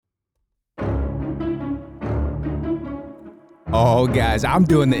Oh, guys, I'm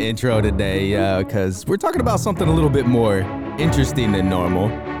doing the intro today because we're talking about something a little bit more interesting than normal.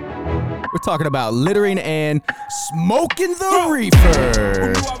 We're talking about littering and smoking the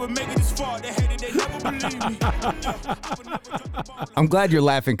reefer. I'm glad you're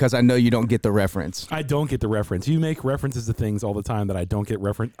laughing because I know you don't get the reference. I don't get the reference. You make references to things all the time that I don't get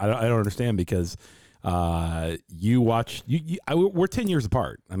reference. I don't understand because you watch. We're 10 years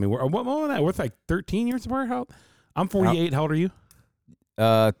apart. I mean, we're like 13 years apart. I'm 48. How old are you?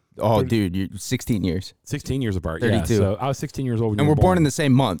 Dude, you're 16 years. 16 years apart. 32. Yeah, so I was 16 years old when and you we're were born in the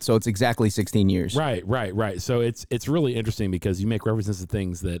same month, so it's exactly 16 years. Right. So it's really interesting because you make references to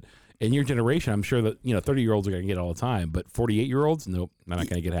things that in your generation, I'm sure that 30-year-olds are going to get all the time, but 48-year-olds, nope, they're not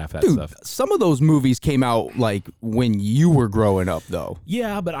going to get half that stuff. Some of those movies came out like when you were growing up, though.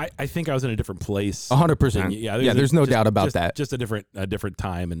 Yeah, but I think I was in a different place. 100%. There's no doubt about that. Just a different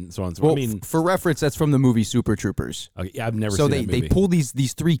time and so on and so on. Well, I mean, for reference, that's from the movie Super Troopers. Okay, I've never seen that movie. So they pull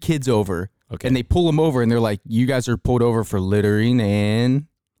these three kids over, and they pull them over, and they're like, "You guys are pulled over for littering and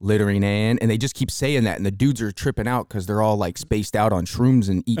they just keep saying that, and the dudes are tripping out because they're all like spaced out on shrooms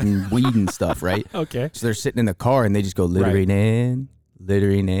and eating weed and stuff, right? Okay. So they're sitting in the car and they just go littering and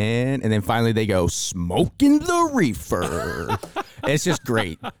then finally they go smoking the reefer. It's just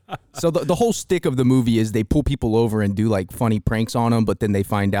great. So the whole stick of the movie is they pull people over and do like funny pranks on them, but then they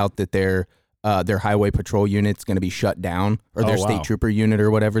find out that their highway patrol unit's going to be shut down, or their state trooper unit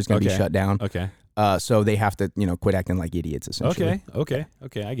or whatever is going to be shut down. Okay. So they have to, quit acting like idiots, essentially. Okay.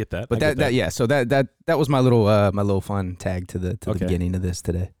 I get that. But so that was my little fun tag to the beginning of this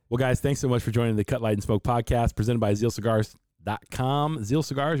today. Well, guys, thanks so much for joining the Cut Light and Smoke podcast presented by ZealCigars.com. Zeal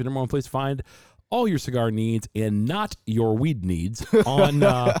Cigars, your number one place to find all your cigar needs and not your weed needs on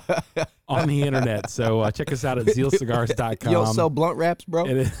the internet. So check us out at ZealCigars.com. You don't sell blunt wraps, bro?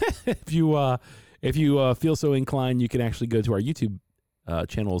 And if you feel so inclined, you can actually go to our YouTube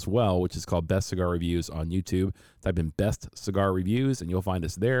channel as well, which is called Best Cigar Reviews on YouTube. Type in Best Cigar Reviews and you'll find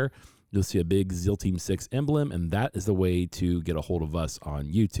us there. You'll see a big Zeal Team 6 emblem, and that is the way to get a hold of us on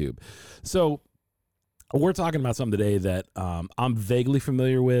YouTube. So we're talking about something today that I'm vaguely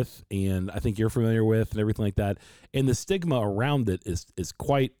familiar with, and I think you're familiar with, and everything like that. And the stigma around it is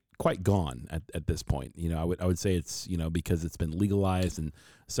quite gone at this point. I would say it's because it's been legalized in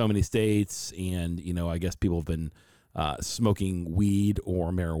so many states, and I guess people have been smoking weed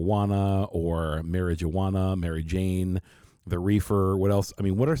or marijuana or marijuana, Mary Jane, the reefer. What else? I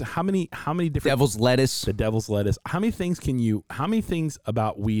mean, how many different devil's lettuce? The devil's lettuce. How many things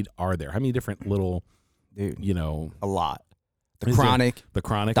about weed are there? How many different little, a lot. The chronic, the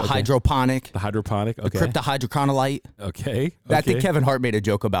hydroponic, okay. The cryptohydrochronolite. Okay. I think Kevin Hart made a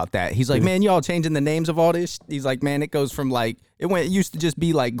joke about that. He's like, man, y'all changing the names of all this. He's like, man, it goes from it used to just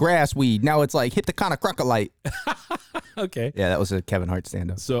be like grass weed. Now it's like hypnoconocrocholite. Okay. Yeah, that was a Kevin Hart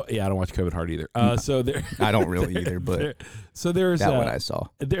stand-up. So yeah, I don't watch Kevin Hart either. So there, I don't really either, but there's that what I saw.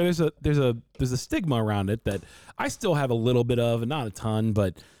 There's a stigma around it that I still have a little bit of, and not a ton,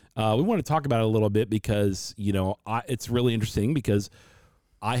 but. We want to talk about it a little bit because, it's really interesting because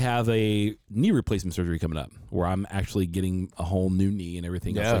I have a knee replacement surgery coming up where I'm actually getting a whole new knee and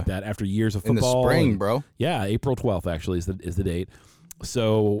everything else like that after years of football. In the spring, bro. Yeah, April 12th actually is the date.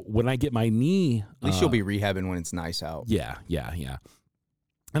 So when I get my knee... At least you'll be rehabbing when it's nice out. Yeah.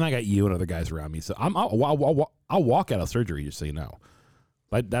 And I got you and other guys around me. So I'll walk out of surgery, just so you know.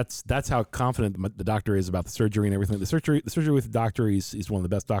 Like that's how confident the doctor is about the surgery and everything. The surgery with the doctor, he's one of the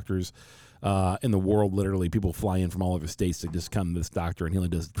best doctors in the world. Literally, people fly in from all over states to just come to this doctor, and he only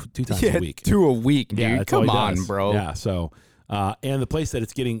does 2 times a week. 2 a week, dude. Yeah, come on, bro. Yeah. So, and the place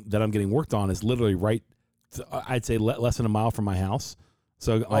that I'm getting worked on is literally right. I'd say less than a mile from my house.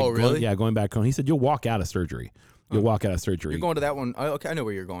 So, really? Going back home. He said you'll walk out of surgery. You'll walk out of surgery. You're going to that one. Okay, I know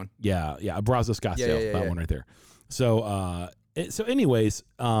where you're going. Yeah. Brazos Scottsdale, that one right there. So, anyways,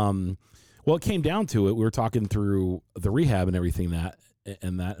 it came down to it. We were talking through the rehab and everything I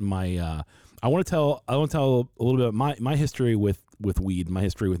want to tell a little bit about my history with weed, my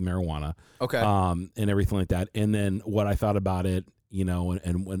history with marijuana, and everything like that, and then what I thought about it,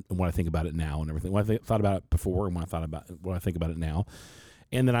 and what I think about it now and everything. What I thought about it before and what I think about it now,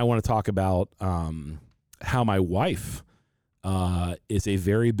 and then I want to talk about how my wife is a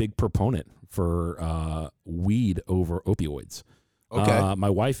very big proponent for weed over opioids. Okay. My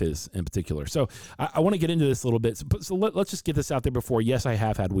wife is in particular. So I want to get into this a little bit. So let's just get this out there before. Yes, I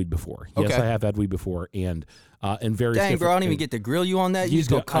have had weed before. Yes, I have had weed before. And various Dang, bro, I don't even get to grill you on that. You just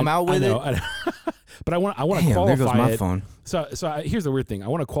go come out with it. But I want to qualify there goes my it. Phone. So here's the weird thing. I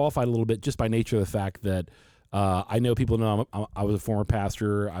want to qualify it a little bit just by nature of the fact that I know people know I was a former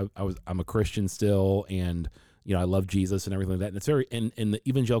pastor. I'm a Christian still, and I love Jesus and everything like that. And it's very in the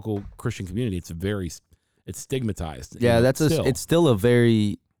evangelical Christian community, it's stigmatized. Yeah, it's still a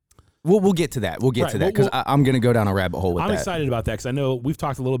very. We'll get to that. We'll get to that because I'm going to go down a rabbit hole with that. I'm excited about that because I know we've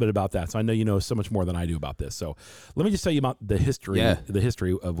talked a little bit about that, so I know you know so much more than I do about this. So let me just tell you about the history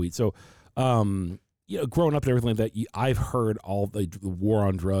of weed. So, growing up and everything like that, I've heard all the war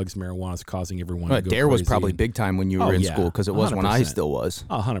on drugs, marijuana is causing everyone to go DARE was crazy. probably big time when you were in school because it was 100%. When I still was.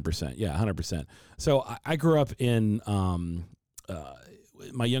 100%. Yeah, 100%. So I grew up in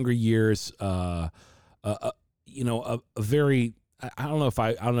my younger years, a very, I don't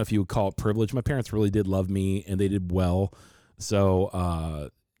know if you would call it privilege. My parents really did love me and they did well. So,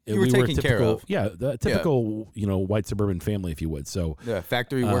 you were taken care of. Yeah, the typical, white suburban family, if you would. So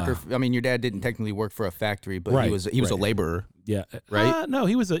factory worker. I mean, your dad didn't technically work for a factory, but he was a laborer. Yeah, right. No,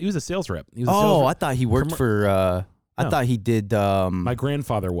 he was a sales rep. I thought he worked for. I thought he did. My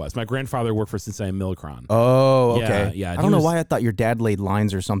grandfather was. My grandfather worked for Cincinnati Millicron. Oh, okay. Yeah. I don't know why I thought your dad laid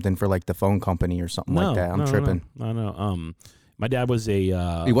lines or something for like the phone company or something like that. I'm tripping. No. My dad was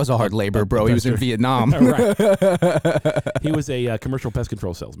a... he was a hard laborer, bro. He was in Vietnam. Right. He was a commercial pest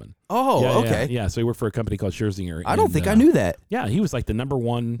control salesman. Oh, okay. Yeah, so he worked for a company called Scherzinger. I don't think I knew that. Yeah, he was like the number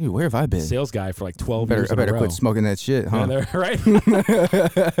one where have I been? Sales guy for like 12 years. I better quit smoking that shit, huh? Yeah, right?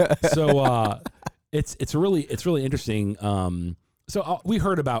 So it's really interesting. So we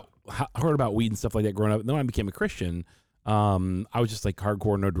heard about weed and stuff like that growing up. And then when I became a Christian... I was just like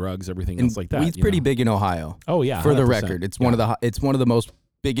hardcore, no drugs, everything else like that. Weed's pretty big in Ohio. Oh yeah, for the record, it's one of the most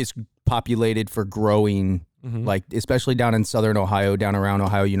biggest populated for growing, like especially down in southern Ohio, down around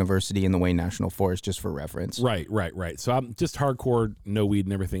Ohio University and the Wayne National Forest, just for reference. Right. So I'm just hardcore, no weed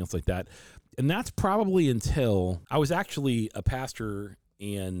and everything else like that, and that's probably until I was actually a pastor,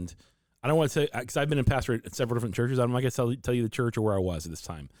 and I don't want to say because I've been a pastor at several different churches. I'm not going to tell you the church or where I was at this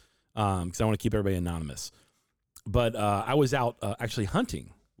time, because I want to keep everybody anonymous. But I was out actually hunting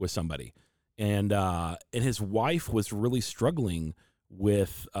with somebody, and his wife was really struggling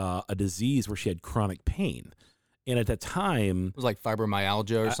with a disease where she had chronic pain. And at that time... It was like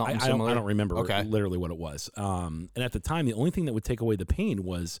fibromyalgia or something similar? I don't remember literally what it was. And at the time, the only thing that would take away the pain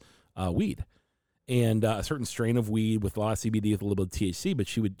was weed. And a certain strain of weed with a lot of CBD with a little bit of THC, but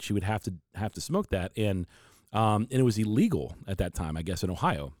she would have to smoke that. And it was illegal at that time, I guess, in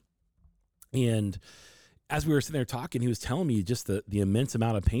Ohio. And... as we were sitting there talking, he was telling me just the immense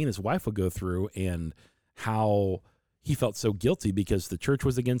amount of pain his wife would go through and how he felt so guilty because the church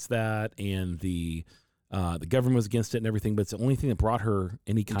was against that and the government was against it and everything. But it's the only thing that brought her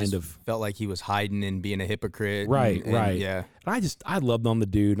any kind of... felt like he was hiding and being a hypocrite. Right. Yeah. And I loved on the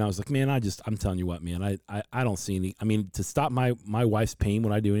dude. And I was like, man, I'm telling you what, man, I don't see any... I mean, to stop my wife's pain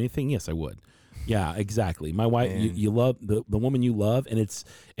when I do anything, yes, I would. Yeah, exactly. My wife, you love the woman you love, and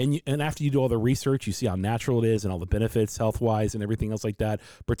after you do all the research, you see how natural it is and all the benefits health wise and everything else like that,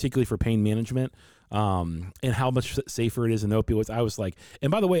 particularly for pain management, and how much safer it is than opioids. I was like,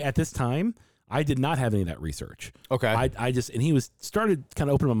 and by the way, at this time, I did not have any of that research. Okay, I just and he started kind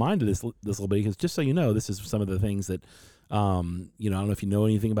of opening my mind to this little bit because just so you know, this is some of the things that. I don't know if you know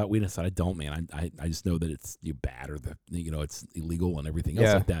anything about weed. I said I don't, man. I just know that it's bad or it's illegal and everything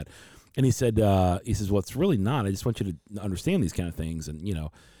else like that. And he said, well, it's really not. I just want you to understand these kind of things. And,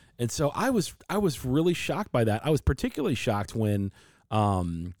 and so I was really shocked by that. I was particularly shocked when,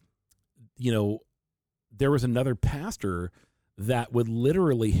 there was another pastor that would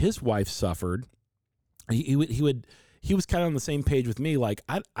literally, his wife suffered. He was kind of on the same page with me. Like,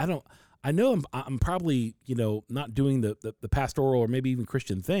 I know I'm probably, not doing the pastoral or maybe even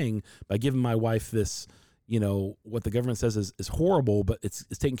Christian thing by giving my wife this, what the government says is horrible, but it's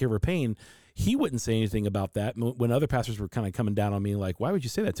taking care of her pain. He wouldn't say anything about that when other pastors were kind of coming down on me, like, why would you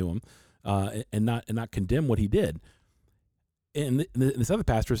say that to him, and not condemn what he did? And this other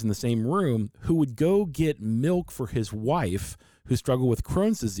pastor is in the same room who would go get milk for his wife who struggled with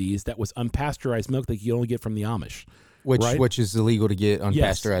Crohn's disease that was unpasteurized milk that you only get from the Amish. Which is illegal to get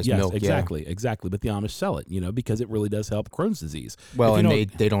unpasteurized milk. Exactly. But the Amish sell it, because it really does help Crohn's disease. Well, and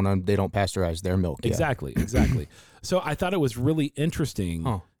they don't pasteurize their milk. Exactly. So I thought it was really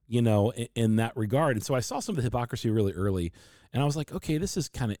interesting, in that regard. And so I saw some of the hypocrisy really early, and I was like, okay, this is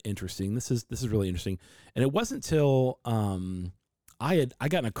kind of interesting. This is really interesting. And it wasn't till I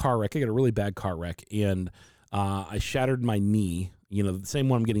got in a car wreck. I got a really bad car wreck, and I shattered my knee. The same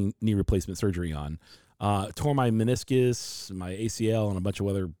one I'm getting knee replacement surgery on. Tore my meniscus, my ACL, and a bunch of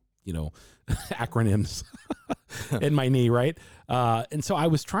other, acronyms in my knee, right? And so I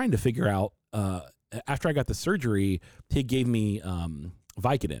was trying to figure out, after I got the surgery, he gave me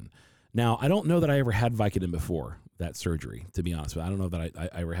Vicodin. Now, I don't know that I ever had Vicodin before. that surgery, to be honest with you. I don't know that I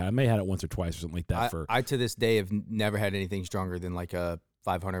ever had. I may have had it once or twice or something like that. I to this day have never had anything stronger than like a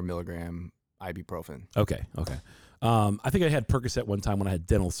 500 milligram ibuprofen. Okay. I think I had Percocet one time when I had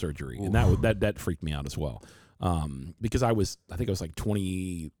dental surgery, and that freaked me out as well. Because I think I was like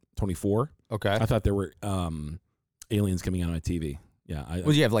 24. Okay. I thought there were aliens coming out on my TV. Yeah.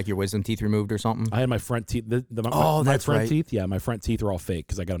 Would you have like your wisdom teeth removed or something? I had my front teeth. My front teeth. Yeah, my front teeth were all fake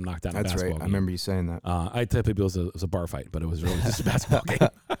because I got them knocked out in a basketball game. I remember you saying that. I tell people it was a bar fight, but it was really just a basketball game.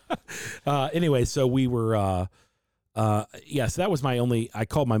 Anyway, so we were. So that was my only. I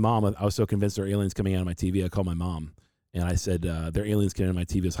called my mom. I was so convinced there were aliens coming out of my TV. I called my mom and I said, "There are aliens coming out of my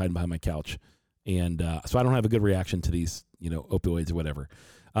TV. It's hiding behind my couch." And so I don't have a good reaction to these, opioids or whatever.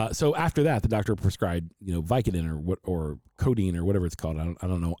 So after that, the doctor prescribed, Vicodin or codeine or whatever it's called. I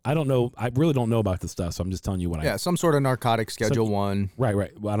don't know. I really don't know about this stuff. So I'm just telling you what some sort of narcotic Schedule 1. Right.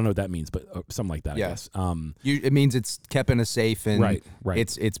 Well, I don't know what that means, but something like that. Yes. I guess. It means it's kept in a safe and right.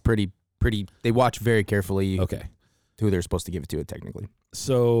 It's pretty. They watch very carefully. Okay. Who they're supposed to give it to, technically.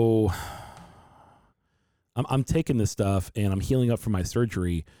 So I'm taking this stuff and I'm healing up from my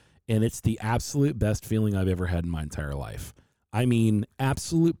surgery, and it's the absolute best feeling I've ever had in my entire life. I mean,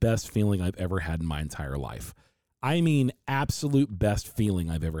 absolute best feeling I've ever had in my entire life. Absolute best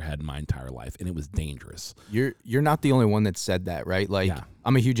feeling I've ever had in my entire life, and it was dangerous. You're not the only one that said that, right? Like, yeah.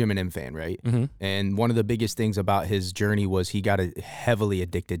 I'm a huge Eminem fan, right? Mm-hmm. And one of the biggest things about his journey was he got heavily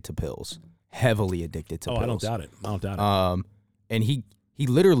addicted to pills. Heavily addicted to pills. I don't doubt it. And he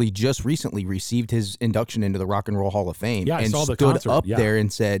literally just recently received his induction into the Rock and Roll Hall of Fame. Yeah, I and saw the stood concert. up there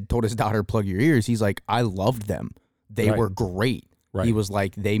and told his daughter, "Plug your ears." He's like, "I loved them. They were great." Right. He was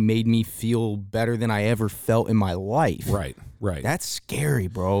like, "They made me feel better than I ever felt in my life." Right. That's scary,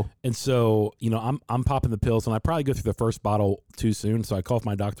 bro. And so, I'm popping the pills, and I probably go through the first bottle too soon, so I called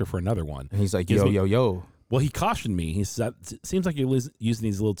my doctor for another one. And he's like, yo. Well, he cautioned me. He said, "It seems like you're using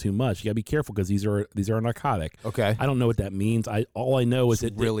these a little too much. You got to be careful because these are a narcotic." Okay. I don't know what that means. All I know is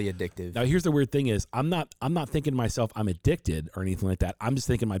it's really addictive. Now, here's the weird thing: is I'm not thinking to myself I'm addicted or anything like that. I'm just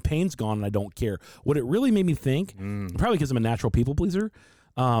thinking my pain's gone and I don't care. What it really made me think, probably because I'm a natural people pleaser,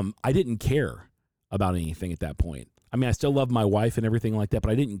 I didn't care about anything at that point. I mean, I still love my wife and everything like that, but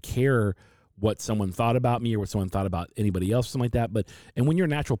I didn't care what someone thought about me or what someone thought about anybody else, something like that. And when you're a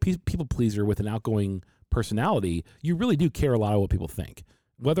natural people pleaser with an outgoing personality, you really do care a lot of what people think,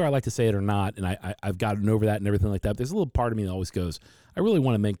 whether I like to say it or not. And I've gotten over that and everything like that. There's a little part of me that always goes, I really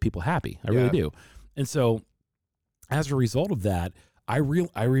want to make people happy. I really do. And so as a result of that, I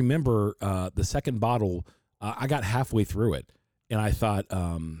remember the second bottle, I got halfway through it and I thought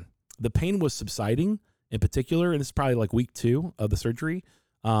the pain was subsiding in particular. And it's probably like week 2 of the surgery.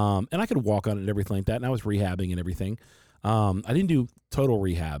 And I could walk on it and everything like that. And I was rehabbing and everything. I didn't do total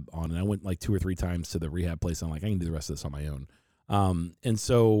rehab on it. I went like 2 or 3 times to the rehab place. I'm like, I can do the rest of this on my own. And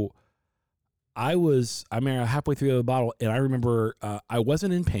so I'm halfway through the bottle and I remember, I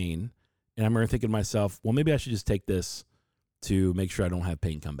wasn't in pain. And I remember thinking to myself, well, maybe I should just take this to make sure I don't have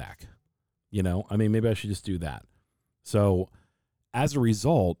pain come back. Maybe I should just do that. So as a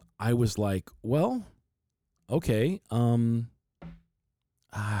result, I was like, well, okay. I'm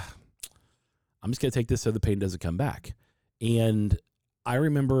just going to take this so the pain doesn't come back. And I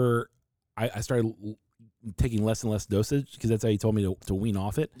remember I started taking less and less dosage because that's how he told me to wean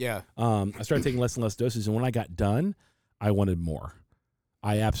off it. Yeah. I started taking less and less dosage. And when I got done, I wanted more.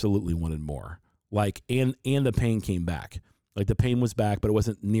 I absolutely wanted more. And the pain came back. Like the pain was back, but it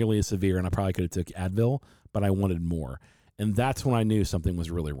wasn't nearly as severe. And I probably could have took Advil, but I wanted more. And that's when I knew something was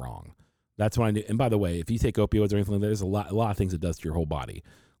really wrong. That's when I knew. And by the way, if you take opioids or anything like that, there's a lot of things it does to your whole body.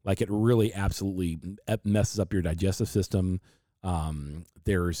 Like it really absolutely messes up your digestive system. It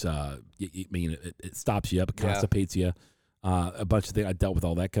stops you up, it constipates you. A bunch of things. I dealt with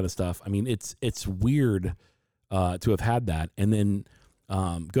all that kind of stuff. I mean, it's weird to have had that. And then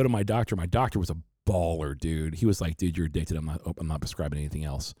go to my doctor. My doctor was a baller, dude. He was like, "Dude, you're addicted. I'm not prescribing anything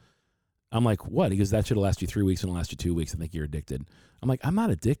else." I'm like, "What?" He goes, "That should have lasted you 3 weeks and it'll last you 2 weeks. I think you're addicted." I'm like, "I'm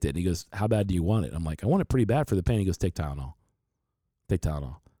not addicted." He goes, "How bad do you want it?" I'm like, "I want it pretty bad for the pain." He goes, "Take Tylenol." Take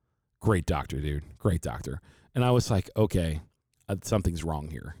Tylenol. Great doctor, dude. Great doctor. And I was like, okay, something's wrong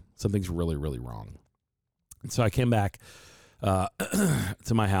here. Something's really, really wrong. And so I came back to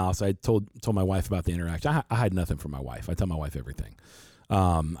my house. I told my wife about the interaction. I hide nothing from my wife. I tell my wife everything.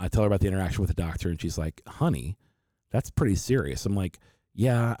 I tell her about the interaction with the doctor, and she's like, "Honey, that's pretty serious." I'm like,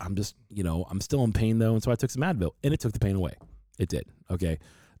 "Yeah, I'm just, I'm still in pain though." And so I took some Advil, and it took the pain away. It did. Okay.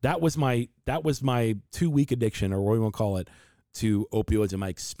 That was my 2-week addiction, or what you want to call it, to opioids and my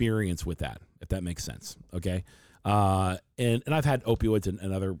experience with that, if that makes sense. Okay. And I've had opioids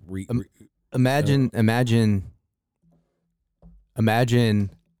and other. Imagine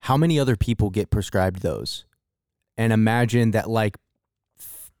Imagine how many other people get prescribed those. And imagine that, like,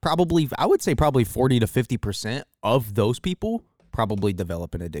 I would say probably 40 to 50% of those people probably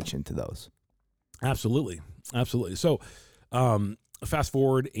develop an addiction to those. Absolutely. So, fast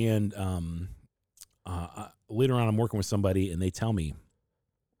forward, and later on, I'm working with somebody, and they tell me,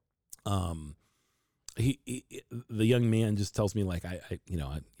 the young man just tells me, like, I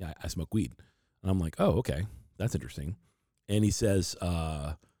smoke weed, and I'm like, oh, okay, that's interesting. And he says,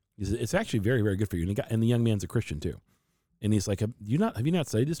 it's actually very, very good for you. And the young man's a Christian too. And he's like, have you not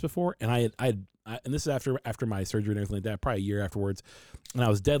studied this before? And I and this is after my surgery and everything like that, probably a year afterwards. And I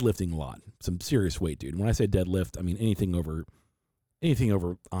was deadlifting a lot, some serious weight, dude. And when I say deadlift, I mean anything over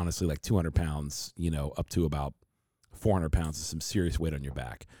honestly like 200 pounds, up to about 400 pounds is some serious weight on your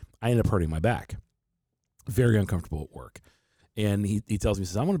back. I ended up hurting my back, very uncomfortable at work. And he tells me, he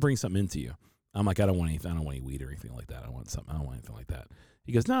says, I want to bring something into you. I'm like, I don't want any weed or anything like that. I don't want anything like that.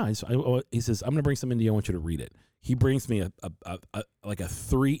 He goes, no. He says, I'm going to bring something to you. I want you to read it. He brings me a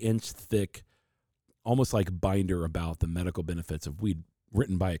 3-inch thick, almost like binder about the medical benefits of weed,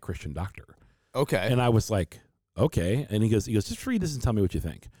 written by a Christian doctor. Okay. And I was like, okay. And he goes, just read this and tell me what you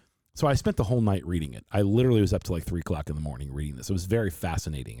think. So I spent the whole night reading it. I literally was up to like 3 o'clock in the morning reading this. It was very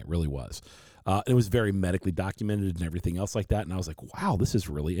fascinating. It really was. It was very medically documented and everything else like that. And I was like, wow, this is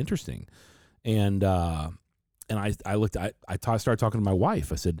really interesting. And I started talking to my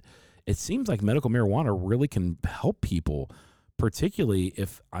wife. I said, it seems like medical marijuana really can help people, particularly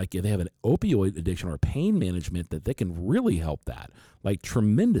if they have an opioid addiction or pain management, that they can really help that, like,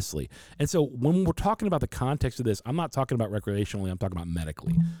 tremendously. And so when we're talking about the context of this, I'm not talking about recreationally, I'm talking about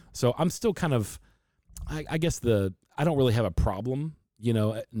medically. So I'm still kind of, I guess I don't really have a problem,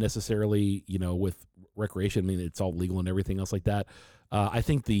 necessarily, with recreation. I mean, it's all legal and everything else like that. I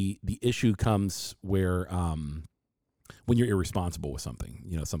think the issue comes where when you're irresponsible with something,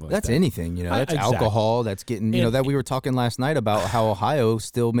 something like that's that. Anything, that's exactly. Alcohol. That's getting, that we were talking last night about how Ohio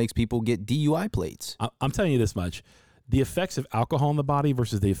still makes people get DUI plates. I'm telling you this much. The effects of alcohol on the body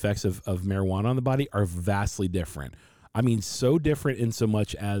versus the effects of marijuana on the body are vastly different. I mean, so different in so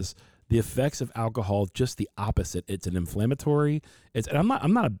much as the effects of alcohol, just the opposite. It's an inflammatory. And I'm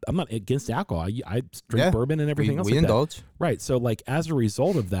not against alcohol. I drink bourbon and everything else. We like indulge, that. Right? So, like, as a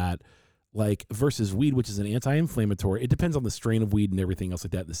result of that, like, versus weed, which is an anti-inflammatory. It depends on the strain of weed and everything else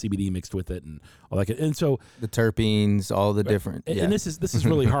like that. The CBD mixed with it and all that. And so the terpenes, all the different. And this is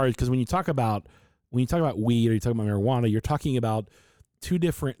really hard because when you talk about weed or you talk about marijuana, you're talking about two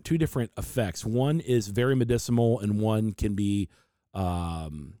different effects. One is very medicinal, and one can be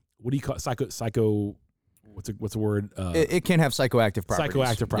what do you call it? Psycho? What's the word? It can have psychoactive properties.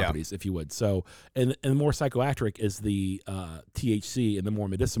 Psychoactive properties, if you would. So, and the more psychoactive is the THC, and the more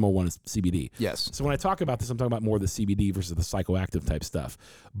medicinal one is CBD. Yes. So when I talk about this, I'm talking about more the CBD versus the psychoactive type stuff.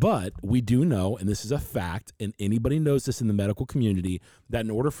 But we do know, and this is a fact, and anybody knows this in the medical community, that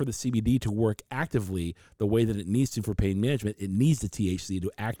in order for the CBD to work actively the way that it needs to for pain management, it needs the THC to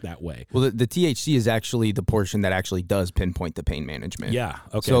act that way. Well, the THC is actually the portion that actually does pinpoint the pain management. Yeah.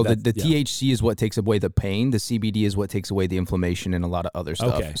 Okay. So the THC is what takes away the pain. The CBD is what takes away the inflammation and a lot of other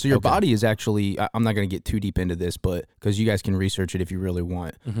stuff. Okay. So your body is actually, I'm not going to get too deep into this, but because you guys can research it if you really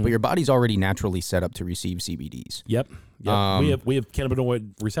want, but your body's already naturally set up to receive CBDs. Yep. We have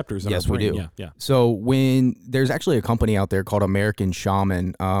cannabinoid receptors in yes, our brain. We do. Yeah. So when there's actually a company out there called American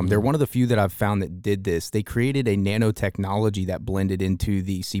Shaman, they're one of the few that I've found that did this. They created a nanotechnology that blended into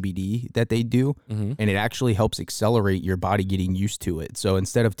the CBD that they do, and it actually helps accelerate your body getting used to it. So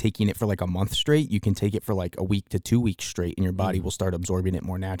instead of taking it for like a month straight, you can take it for like a week to 2 weeks straight, and your body will start absorbing it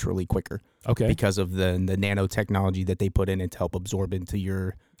more naturally quicker. Okay. Because of the nanotechnology that they put in it to help absorb into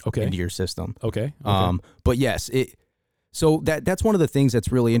your system. Okay. But yes, so that's one of the things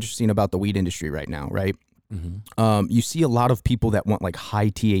that's really interesting about the weed industry right now, right? You see a lot of people that want like high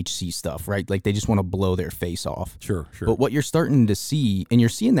THC stuff, right? Like they just want to blow their face off. Sure. But what you're starting to see, and you're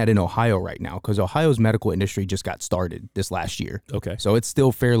seeing that in Ohio right now, because Ohio's medical industry just got started this last year. Okay. So it's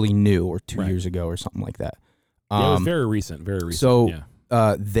still fairly new, or 2 years ago or something like that. It was very recent. So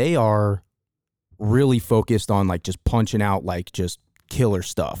they are really focused on like just punching out like just killer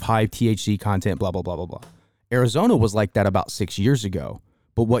stuff, high THC content, blah, blah, blah, blah, blah. Arizona was like that about 6 years ago.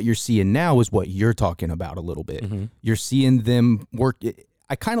 But what you're seeing now is what you're talking about a little bit. You're seeing them work.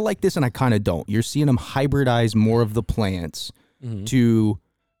 I kind of like this and I kind of don't. You're seeing them hybridize more of the plants to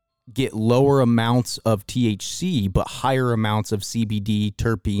get lower amounts of THC, but higher amounts of CBD,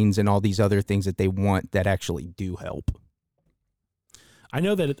 terpenes, and all these other things that they want that actually do help. I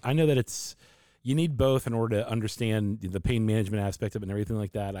know that it's, you need both in order to understand the pain management aspect of it and everything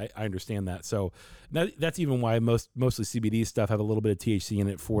like that. I understand that. So that's even why mostly CBD stuff have a little bit of THC in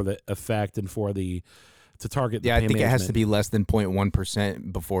it for the effect and for the to target. Yeah, the pain I think management. it has to be less than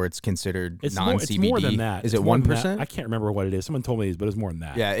 0.1% before it's considered non-CBD. It's more than that. Is it's it 1%? I can't remember what it is. Someone told me it is, but it's more than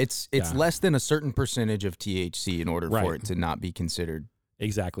that. Yeah, it's less than a certain percentage of THC in order for it to not be considered.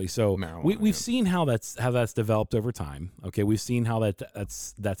 Exactly. So we've seen how that's developed over time. Okay, we've seen how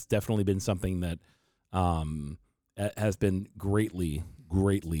that's definitely been something that has been greatly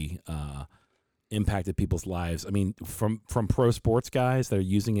impacted people's lives. I mean, from pro sports guys that are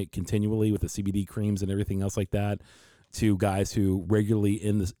using it continually with the CBD creams and everything else like that, to guys who regularly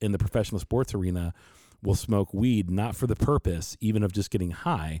in the professional sports arena will smoke weed, not for the purpose even of just getting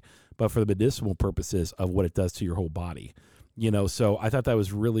high, but for the medicinal purposes of what it does to your whole body. So I thought that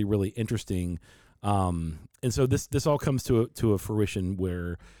was really, really interesting. And so this all comes to a fruition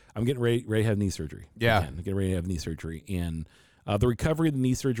where I'm getting ready to have knee surgery. Yeah. I'm getting ready to have knee surgery. And the recovery of the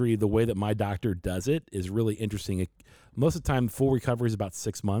knee surgery, the way that my doctor does it is really interesting. Most of the time, full recovery is about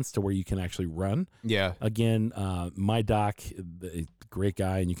 6 months to where you can actually run. Yeah. Again, my doc, great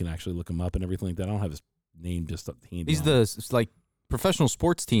guy, and you can actually look him up and everything like that. I don't have his name just handy. He's the professional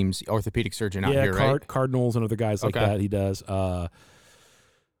sports teams orthopedic surgeon out here, right? Cardinals and other guys like that. He does. It's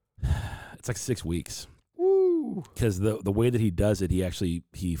like 6 weeks. Woo! Because the way that he does it,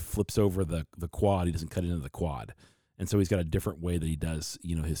 he flips over the quad. He doesn't cut into the quad, and so he's got a different way that he does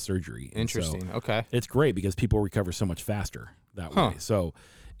his surgery. Interesting. So okay. It's great because people recover so much faster that way. So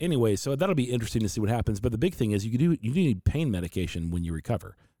anyway, so that'll be interesting to see what happens. But the big thing is you do need pain medication when you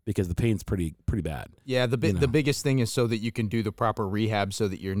recover, because the pain's pretty bad. Yeah, the biggest thing is so that you can do the proper rehab so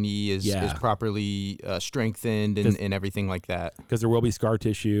that your knee is properly strengthened and everything like that. Because there will be scar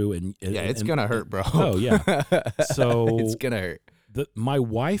tissue and it's gonna hurt, bro. Oh yeah, so it's gonna hurt. My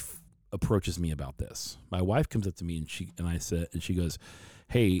wife approaches me about this. My wife comes up to me and she goes,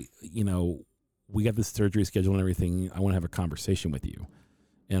 "Hey, we got this surgery scheduled and everything. I want to have a conversation with you."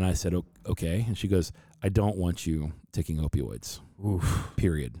 And I said, "Okay." And she goes, "I don't want you taking opioids." Oof.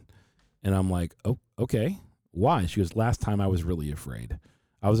 Period. And I'm like, "Oh, okay. Why?" She goes, "Last time I was really afraid.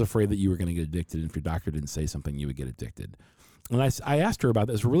 I was afraid that you were going to get addicted, and if your doctor didn't say something, you would get addicted." And I asked her about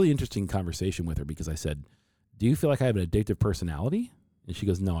this. It was a really interesting conversation with her because I said, "Do you feel like I have an addictive personality?" And she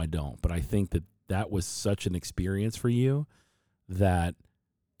goes, "No, I don't. But I think that was such an experience for you that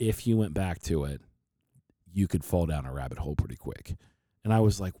if you went back to it, you could fall down a rabbit hole pretty quick." And I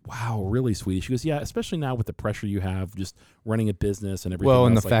was like, "Wow, really, sweetie?" She goes, "Yeah, especially now with the pressure you have just running a business and everything." Well,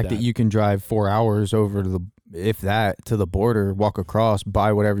 and the else fact that you can drive 4 hours over to the border, walk across,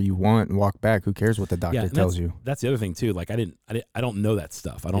 buy whatever you want, and walk back. Who cares what the doctor tells you? That's the other thing too. Like I don't know that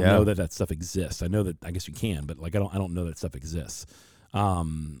stuff. I don't know that stuff exists. I know that I guess you can, but like I don't know that stuff exists. I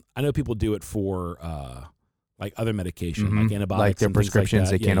know people do it for like other medication, like antibiotics, like their and things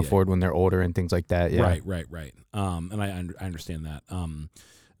prescriptions like that. they can't afford when they're older and things like that. Yeah. Right. And I understand that.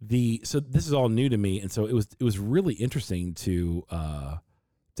 So this is all new to me, and so it was really interesting to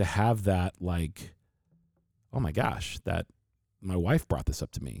have that, like, oh my gosh, that my wife brought this up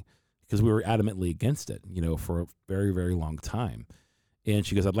to me because we were adamantly against it, for a very, very long time. And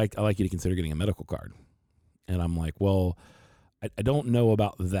she goes, I'd like you to consider getting a medical card. And I'm like, well, I don't know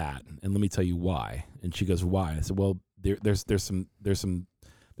about that, and let me tell you why. And she goes, why? And I said, well, there's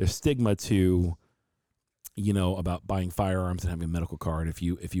stigma to, about buying firearms and having a medical card. If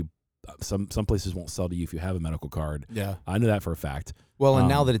you some places won't sell to you if you have a medical card. Yeah, I know that for a fact. Well, and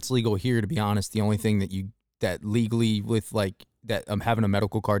now that it's legal here, to be honest, the only thing that legally with like that having a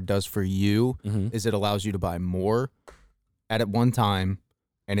medical card does for you is it allows you to buy more at one time,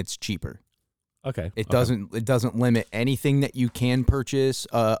 and it's cheaper. Okay. It doesn't limit anything that you can purchase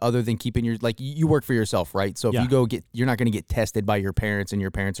other than keeping you work for yourself, right? So if you go you're not going to get tested by your parents, and your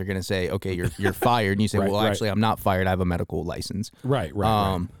parents are going to say, okay, you're fired, and you say, well, actually, I'm not fired. I have a medical license. Right.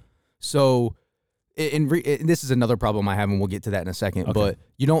 So, and this is another problem I have, and we'll get to that in a second. But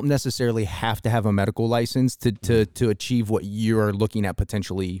you don't necessarily have to have a medical license to achieve what you're looking at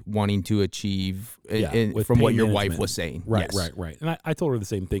potentially wanting to achieve from what your wife was saying. Right. And I told her the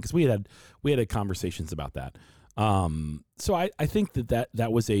same thing because we had conversations about that. So I think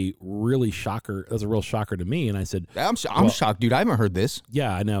that was a really shocker. That was a real shocker to me. And I said, I'm shocked, dude. I haven't heard this.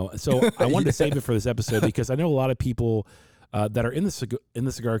 Yeah, I know. So I wanted to save it for this episode because I know a lot of people that are in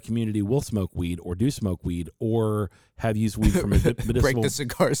the cigar community will smoke weed or do smoke weed or have used weed from medicinal. Break the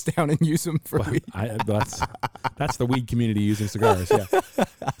cigars down and use them for weed. That's the weed community using cigars. Yeah.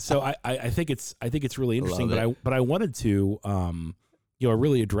 So I think it's really interesting. But I wanted to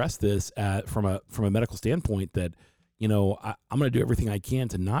really address this from a medical standpoint that I'm going to do everything I can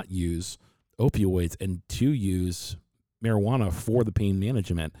to not use opioids and to use marijuana for the pain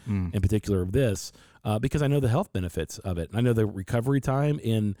management, in particular of this, because I know the health benefits of it. I know the recovery time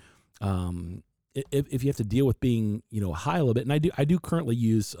in if you have to deal with being, high a little bit, and I do currently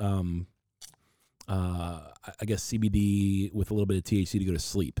use, I guess CBD with a little bit of THC to go to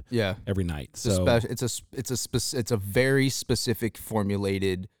sleep. Yeah, every night. It's a very specific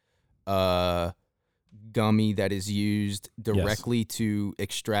formulated gummy that is used directly to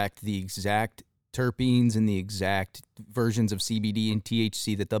extract the exact terpenes and the exact versions of CBD and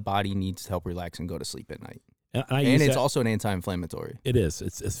THC that the body needs to help relax and go to sleep at night. And it's also an anti-inflammatory. It is.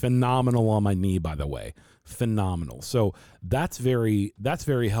 It's phenomenal on my knee, by the way. Phenomenal. So that's very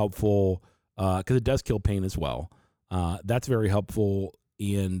helpful because it does kill pain as well. That's very helpful.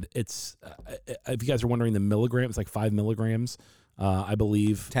 And it's, if you guys are wondering, the milligrams, it's like 5 milligrams, I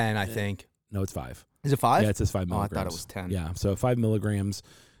believe. 10, I think. No, it's 5. Is it 5? Yeah, it says 5 milligrams. Oh, I thought it was 10. Yeah, so 5 milligrams,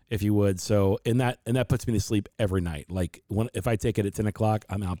 if you would. So and that puts me to sleep every night. Like if I take it at 10 o'clock,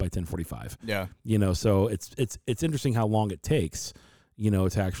 I'm out by 10:45. Yeah. So it's interesting how long it takes,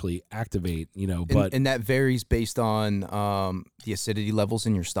 to actually activate, but and that varies based on the acidity levels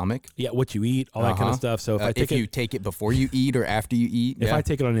in your stomach. Yeah, what you eat, all that kind of stuff. So if you take it before you eat or after you eat. If I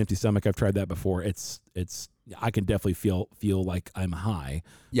take it on an empty stomach, I've tried that before. It's I can definitely feel like I'm high.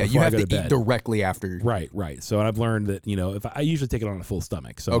 Yeah, you have to eat directly after. Right. So I've learned that, if I usually take it on a full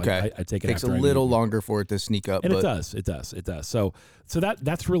stomach. So I take it. Takes a little longer for it to sneak up. And it does. So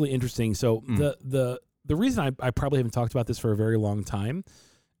that's really interesting. So the reason I probably haven't talked about this for a very long time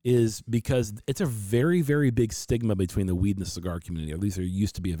is because it's a very, very big stigma between the weed and the cigar community. At least there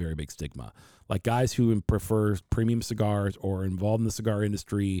used to be a very big stigma. Like guys who prefer premium cigars or are involved in the cigar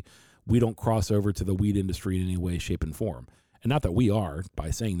industry, we don't cross over to the weed industry in any way, shape, and form. And not that we are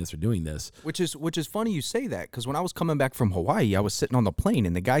by saying this or doing this. Which is funny you say that, because when I was coming back from Hawaii, I was sitting on the plane,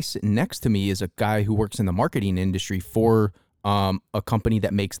 and the guy sitting next to me is a guy who works in the marketing industry for a company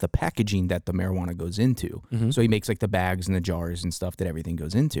that makes the packaging that the marijuana goes into. Mm-hmm. So he makes like the bags and the jars and stuff that everything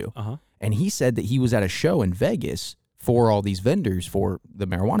goes into. Uh-huh. And he said that he was at a show in Vegas for all these vendors for the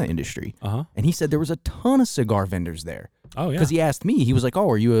marijuana industry. Uh-huh. And he said there was a ton of cigar vendors there. Oh, yeah. Because he asked me, he was like, "Oh,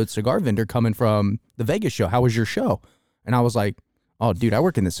 are you a cigar vendor coming from the Vegas show? How was your show?" And I was like, "Oh, dude, I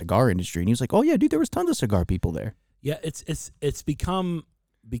work in the cigar industry." And he was like, "Oh, yeah, dude, there was tons of cigar people there." Yeah, it's become,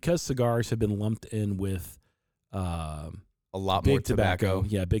 because cigars have been lumped in with a lot big more tobacco.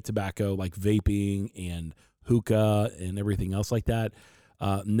 Yeah, big tobacco, like vaping and hookah and everything else like that.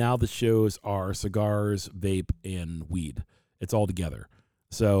 Now the shows are cigars, vape, and weed. It's all together.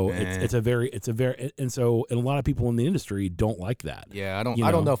 So it's a very, and so and a lot of people in the industry don't like that. Yeah, I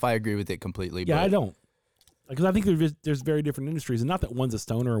don't know if I agree with it completely. Yeah, but I don't. Because I think there's very different industries, and not that one's a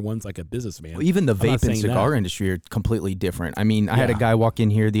stoner or one's like a businessman. Well, even the vape and cigar industry are completely different. I mean, I had a guy walk in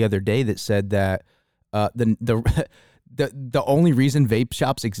here the other day that said that the only reason vape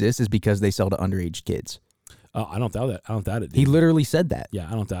shops exist is because they sell to underage kids. I don't doubt that. I don't doubt it, dude. He literally said that. Yeah,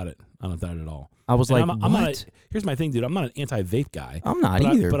 I don't doubt it. I don't doubt it at all. I was like, I'm not here's my thing, dude. I'm not an anti-vape guy. I'm not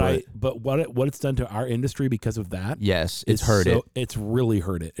either. But what it's done to our industry because of that. Yes, it's hurt it. It's really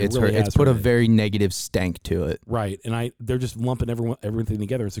hurt it. It's really hurt. It's put a very negative stank to it. Right, and they're just lumping everything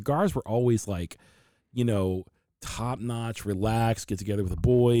together. And cigars were always like, top notch, relaxed, get together with the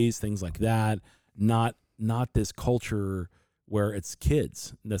boys, things like that. Not this culture where it's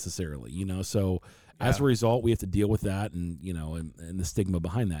kids necessarily. So. Yeah. As a result, we have to deal with that and the stigma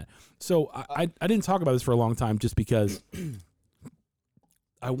behind that. So I didn't talk about this for a long time just because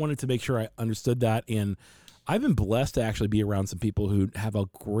I wanted to make sure I understood that. And I've been blessed to actually be around some people who have a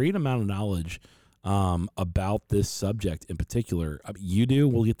great amount of knowledge about this subject in particular. You do.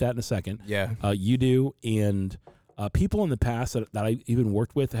 We'll get that in a second. Yeah. You do. And people in the past that I even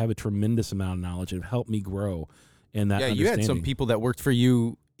worked with have a tremendous amount of knowledge and have helped me grow in that understanding. You had some people that worked for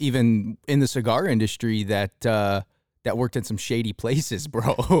you even in the cigar industry that worked in some shady places,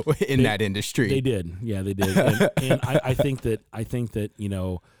 bro, that industry. They did. Yeah, they did. And I think that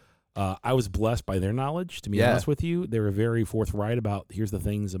I was blessed by their knowledge, to be honest with you. They were very forthright about here's the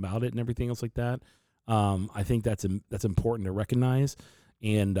things about it and everything else like that. I think that's important to recognize.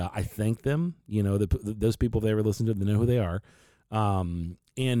 And I thank them, those people they ever listen to, they know who they are.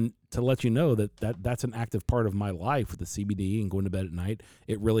 And to let you know that's an active part of my life with the CBD and going to bed at night.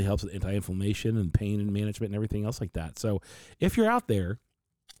 It really helps with anti-inflammation and pain and management and everything else like that. So if you're out there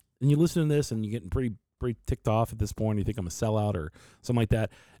and you listen to this and you're getting pretty ticked off at this point, you think I'm a sellout or something like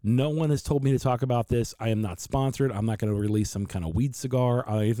that, no one has told me to talk about this. I am not sponsored. I'm not going to release some kind of weed cigar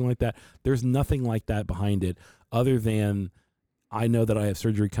or anything like that. There's nothing like that behind it other than I know that I have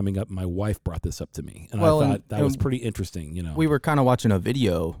surgery coming up. My wife brought this up to me, and I thought that was pretty interesting. We were kind of watching a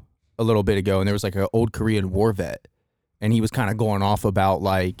video a little bit ago, and there was like an old Korean war vet, and he was kind of going off about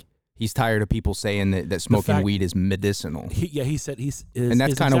like he's tired of people saying that smoking weed is medicinal. He said and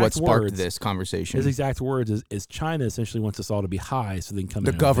that's kind of what sparked words, this conversation. His exact words is China essentially wants us all to be high so they can come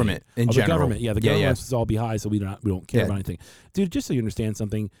the in government in general. The government, the government wants us all to be high so we don't care about anything. Dude, just so you understand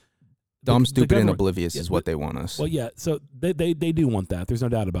something. Dumb, stupid, and oblivious is what they want us. Well, yeah, so they do want that. There's no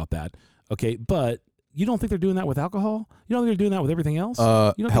doubt about that. Okay, but you don't think they're doing that with alcohol? You don't think they're doing that with everything else?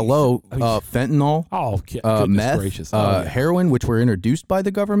 Fentanyl. Oh, meth, gracious. heroin, which were introduced by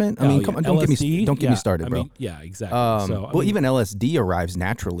the government. I mean, come on, don't get me started, bro. Yeah, exactly. Even LSD arrives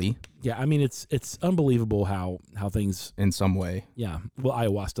naturally. Yeah, I mean, it's unbelievable how things in some way. Yeah, well,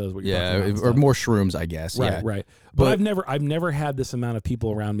 ayahuasca is what you're talking about. Or more shrooms, I guess. Right. But I've never had this amount of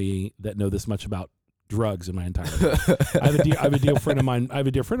people around me that know this much about drugs in my entire life. I have a dear friend of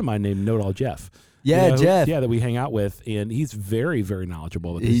mine. Named Know It All Jeff. Yeah, Jeff. That we hang out with, and he's very, very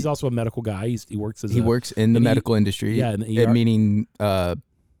knowledgeable. He's also a medical guy. He works in the medical industry. Yeah, in the ER. Meaning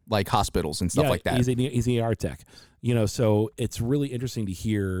like hospitals and stuff like that. He's an ER tech. So it's really interesting to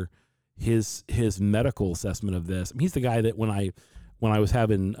hear his medical assessment of this. I mean, he's the guy that when I was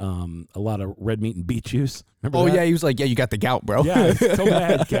having a lot of red meat and beet juice. Remember that? Yeah, he was like, "Yeah, you got the gout, bro." Yeah, I told me I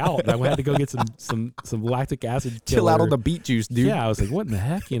had gout, and I had to go get some lactic acid. Chill out on the beat juice, dude. Yeah, I was like, "What in the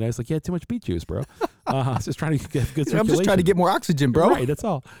heck?" It's like, "Yeah, too much beet juice, bro." I was just trying to get good circulation. I'm just trying to get more oxygen, bro. Right, that's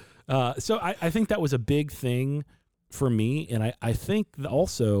all. So I think that was a big thing for me, and I think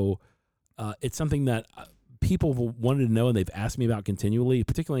also it's something that people wanted to know, and they've asked me about continually,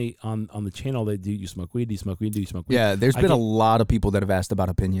 particularly on the channel. They do you smoke weed? Do you smoke weed? Do you smoke weed? Yeah, there's been a lot of people that have asked about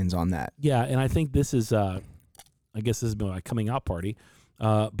opinions on that. Yeah, and I think this is, I guess this has been my coming out party,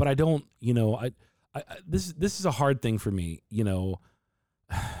 but I don't, this is a hard thing for me,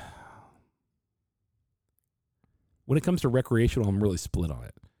 When it comes to recreational, I'm really split on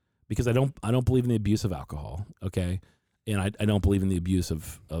it because I don't believe in the abuse of alcohol. Okay, and I don't believe in the abuse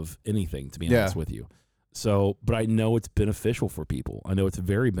of anything, to be honest with you. So, but I know it's beneficial for people. I know it's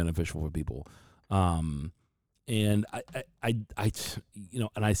very beneficial for people. And and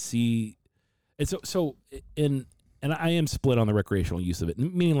I see it's and I am split on the recreational use of it.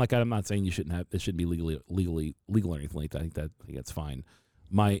 Meaning, like, I'm not saying it shouldn't be legal or anything like that. I think that's fine.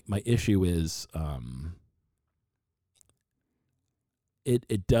 My issue is,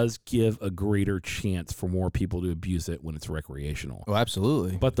 it does give a greater chance for more people to abuse it when it's recreational. Oh,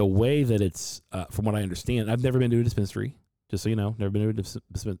 absolutely. But the way that it's, from what I understand, I've never been to a dispensary, just so you know, never been to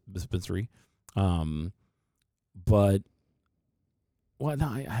a dispensary. But, well, no,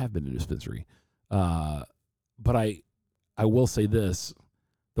 I have been to a dispensary. But I will say this,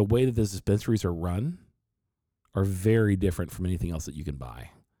 the way that the dispensaries are run are very different from anything else that you can buy.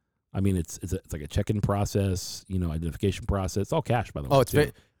 I mean, it's like a check-in process, identification process. It's all cash, by the way. Oh,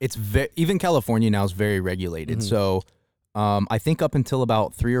 it's very even California now is very regulated. Mm-hmm. So, I think up until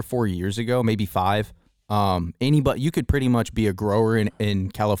about 3 or 4 years ago, maybe 5, you could pretty much be a grower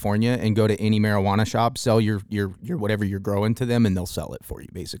in California and go to any marijuana shop, sell your whatever you're growing to them, and they'll sell it for you,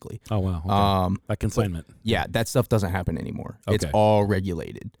 basically. Oh wow. Okay. Like consignment. Yeah, that stuff doesn't happen anymore. Okay. It's all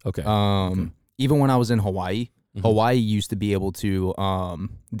regulated. Okay. Even when I was in Hawaii. Mm-hmm. Hawaii used to be able to,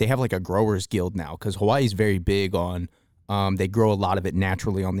 they have like a growers guild now because Hawaii's very big on, they grow a lot of it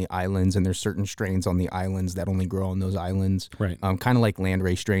naturally on the islands, and there's certain strains on the islands that only grow on those islands. Right. Kind of like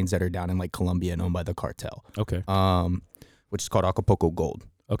landrace strains that are down in like Colombia and owned by the cartel. Okay. Which is called Acapulco Gold.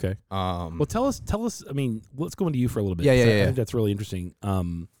 Okay. Well, tell us, I mean, let's go into you for a little bit. Yeah. I think that's really interesting.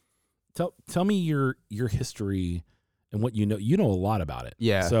 Tell me your history and what you know. You know a lot about it.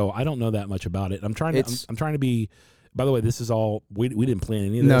 Yeah. So I don't know that much about it. I'm trying to be. By the way, this is all we didn't plan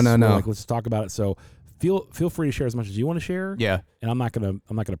any of this. No. Like, let's just talk about it. So feel free to share as much as you want to share. Yeah. And I'm not gonna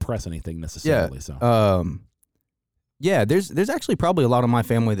press anything necessarily. Yeah. So. Yeah. There's actually probably a lot of my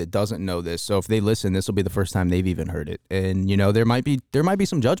family that doesn't know this. So if they listen, this will be the first time they've even heard it. And there might be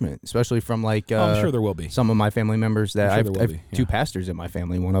some judgment, especially from like. I'm sure there will be some of my family members that I have 2 pastors in my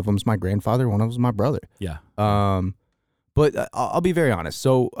family. One of them's my grandfather. One of them's my brother. Yeah. But I'll be very honest.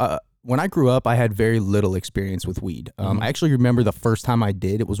 So when I grew up, I had very little experience with weed. I actually remember the first time I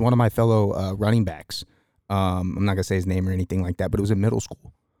did. It was one of my fellow running backs. I'm not going to say his name or anything like that, but it was in middle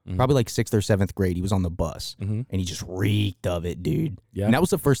school. Probably like 6th or 7th grade. He was on the bus, and he just reeked of it, dude. Yeah. And that was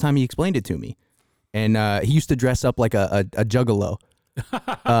the first time he explained it to me. And he used to dress up like a juggalo.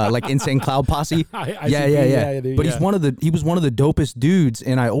 Like Insane Cloud Posse. Yeah. But he was one of the dopest dudes,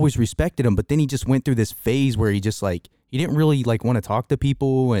 and I always respected him. But then he just went through this phase where he just like he didn't really like want to talk to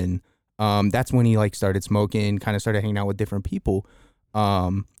people, and that's when he like started smoking, kind of started hanging out with different people.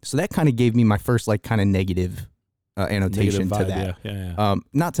 So that kind of gave me my first like kind of negative annotation Negative to vibe, that. Yeah.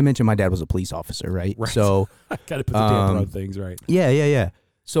 Not to mention my dad was a police officer, right? Right. So Got to put the damper on things, right? Yeah.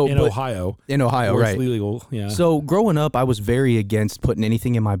 So In Ohio, right? It's legal. Yeah. So growing up, I was very against putting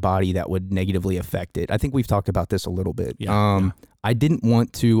anything in my body that would negatively affect it. I think we've talked about this a little bit. Yeah. I didn't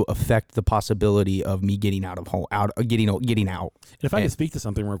want to affect the possibility of me getting out. Getting out. And if I could speak to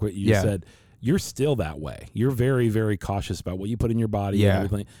something real quick, you just said you're still that way. You're very, very cautious about what you put in your body. And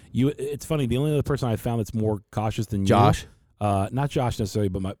everything. It's funny. The only other person I found that's more cautious than Josh. Not Josh necessarily,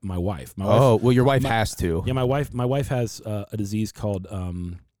 but my wife. My wife. Well, your wife has to. Yeah, my wife has a disease called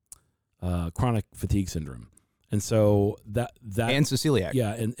chronic fatigue syndrome, and so that and celiac.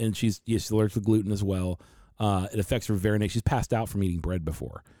 Yeah, and she's allergic to gluten as well. It affects her very next. She's passed out from eating bread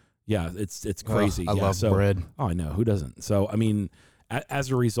before. Yeah, it's crazy. I love bread. Oh, I know, who doesn't? So I mean,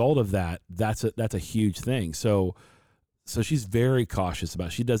 as a result of that, that's a huge thing. So she's very cautious about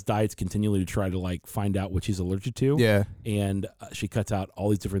it. She does diets continually to try to like find out what she's allergic to. Yeah. And she cuts out all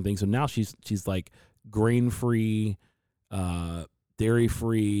these different things. So now she's like grain-free,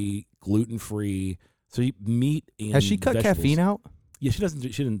 dairy-free, gluten-free. So meat and has she cut vegetables. Caffeine out? Yeah, she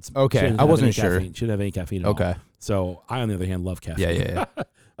didn't. Okay, I wasn't sure. Caffeine. She didn't have any caffeine at all. Okay. So I, on the other hand, love caffeine. Yeah.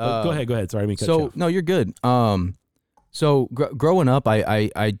 Go ahead. Sorry, I mean, cut you off. No, you're good. So growing up,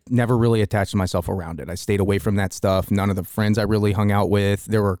 I never really attached myself around it. I stayed away from that stuff. None of the friends I really hung out with.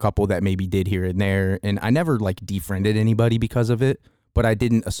 There were a couple that maybe did here and there, and I never like defriended anybody because of it. But I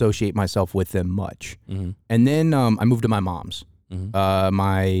didn't associate myself with them much. Mm-hmm. And then I moved to my mom's. Mm-hmm.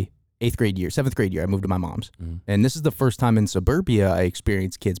 My 7th grade year, I moved to my mom's, Mm-hmm. and this is the first time in suburbia I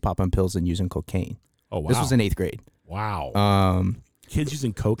experienced kids popping pills and using cocaine. Oh wow! This was in 8th grade. Wow. Kids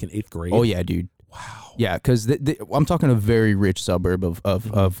using coke in 8th grade. Oh yeah, dude. Wow. Yeah, because I'm talking a very rich suburb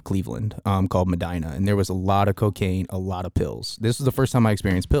of Cleveland called Medina, and there was a lot of cocaine, a lot of pills. This was the first time I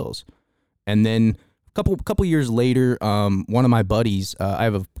experienced pills. And then a couple years later, one of my buddies, I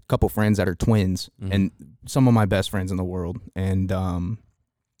have a couple friends that are twins, and some of my best friends in the world, and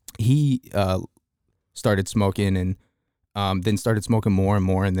he started smoking and then started smoking more and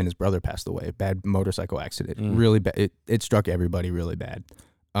more, and then his brother passed away. Bad motorcycle accident. Really bad. It struck everybody really bad.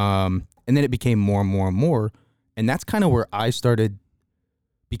 And then it became more and more and more. And that's kind of where I started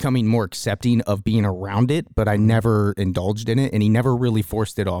becoming more accepting of being around it, but I never indulged in it, and he never really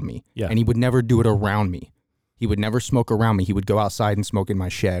forced it on me. Yeah. And he would never do it around me. He would never smoke around me. He would go outside and smoke in my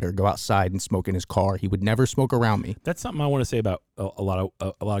shed or go outside and smoke in his car. He would never smoke around me. That's something I want to say about a lot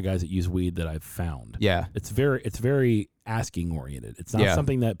of guys that use weed that I've found. Yeah. It's very asking oriented. It's not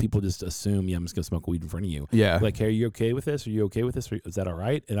something that people just assume, I'm just going to smoke weed in front of you. Yeah. Like, hey, are you okay with this? Are you okay with this? Is that all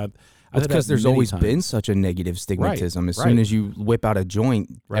right? And it's because there's always been such a negative stigmatism. As soon as you whip out a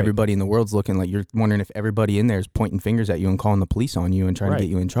joint, everybody in the world's looking like you're wondering if everybody in there is pointing fingers at you and calling the police on you and trying to get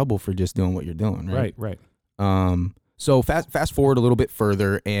you in trouble for just doing what you're doing. Right. So fast forward a little bit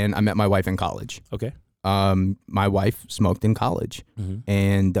further, and I met my wife in college. Okay. My wife smoked in college,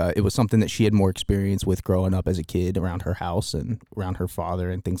 and it was something that she had more experience with growing up as a kid around her house and around her father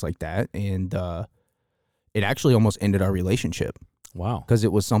and things like that. And it actually almost ended our relationship. Wow. Because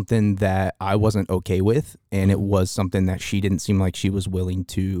it was something that I wasn't okay with, and it was something that she didn't seem like she was willing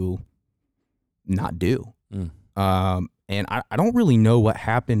to not do. And I don't really know what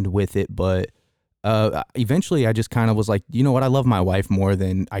happened with it, but eventually I just kind of was like, you know what? I love my wife more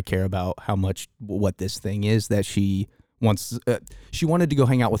than I care about what this thing is that she wants. She wanted to go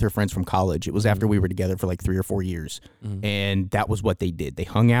hang out with her friends from college. It was after we were together for like 3 or 4 years. And that was what they did. They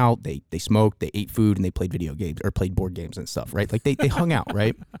hung out, they smoked, they ate food, and they played video games or played board games and stuff, right? Like they hung out,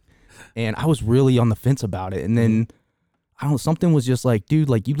 right? And I was really on the fence about it. And then I don't know, something was just like, dude,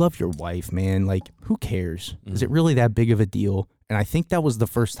 like, you love your wife, man. Like, who cares? Is it really that big of a deal? And I think that was the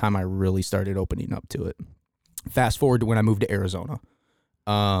first time I really started opening up to it. Fast forward to when I moved to Arizona.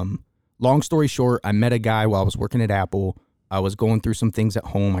 Long story short, I met a guy while I was working at Apple. I was going through some things at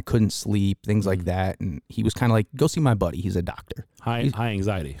home. I couldn't sleep, things like that. And he was kind of like, go see my buddy. He's a doctor. High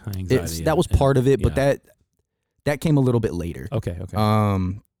anxiety. That was part of it, but that came a little bit later. Okay.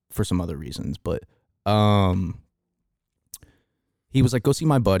 For some other reasons. But he was like, go see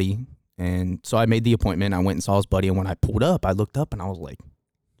my buddy. And so I made the appointment. I went and saw his buddy. And when I pulled up, I looked up and I was like,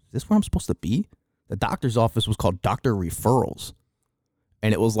 is this where I'm supposed to be? The doctor's office was called Dr. Referrals.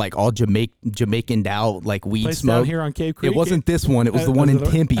 And it was like all Jamaicaned out, like weed Place smoke. Down here on Cave Creek? It wasn't this one. It was the one in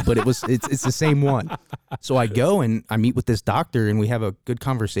Tempe, but it's the same one. So I go and I meet with this doctor and we have a good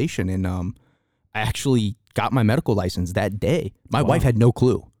conversation. And I actually got my medical license that day. My wife had no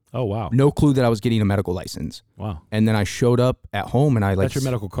clue. Oh, wow. No clue that I was getting a medical license. Wow. And then I showed up at home and I That's your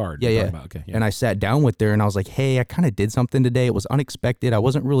medical card. Yeah, you're yeah. talking about. Okay. Yeah. And I sat down with her and I was like, hey, I kind of did something today. It was unexpected. I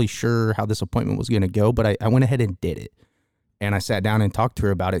wasn't really sure how this appointment was going to go, but I went ahead and did it. And I sat down and talked to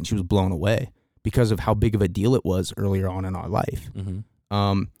her about it, and she was blown away because of how big of a deal it was earlier on in our life.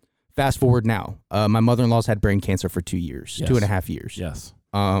 Mm-hmm. Fast forward now. My mother-in-law's had brain cancer for 2 years, Yes. 2.5 years. Yes.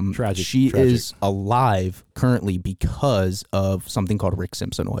 Tragic. She tragic. is alive currently because of something called Rick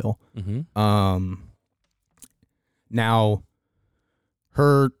Simpson oil. Mm-hmm. Now,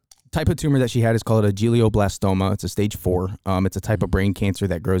 her type of tumor that she had is called a glioblastoma. It's a stage 4. It's a type of brain cancer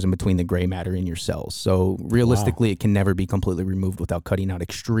that grows in between the gray matter in your cells. So realistically, It can never be completely removed without cutting out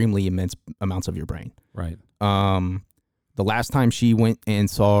extremely immense amounts of your brain. Right. The last time she went and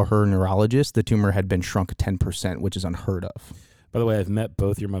saw her neurologist, the tumor had been shrunk 10%, which is unheard of. By the way, I've met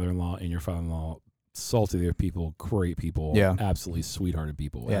both your mother-in-law and your father-in-law. Salty, they're people, great people. Yeah. Absolutely sweethearted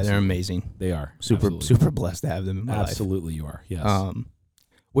people. Yeah, absolutely. they're amazing. They are. Super blessed to have them in my life. Absolutely, you are. Yes.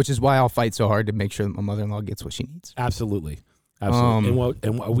 Which is why I'll fight so hard to make sure that my mother-in-law gets what she needs. Absolutely.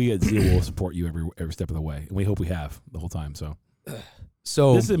 And we at Zeal will support you every step of the way, and we hope we have the whole time. So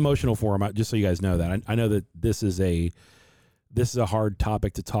this is an emotional forum. Just so you guys know that I know that this is a hard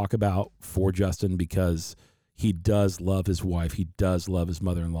topic to talk about for Justin because he does love his wife, he does love his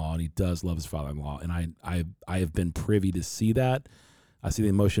mother-in-law, and he does love his father-in-law. And I have been privy to see that. I see the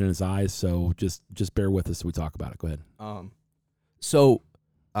emotion in his eyes. So just bear with us as we talk about it. Go ahead.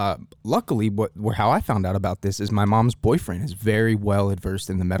 Luckily, how I found out about this is my mom's boyfriend is very well adversed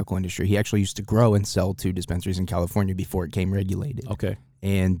in the medical industry. He actually used to grow and sell to dispensaries in California before it came regulated. Okay.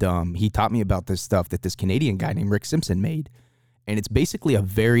 And he taught me about this stuff that this Canadian guy named Rick Simpson made. And it's basically a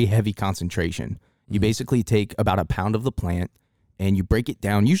very heavy concentration. You basically take about a pound of the plant and you break it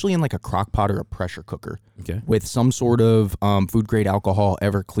down, usually in like a crock pot or a pressure cooker, with some sort of food grade alcohol,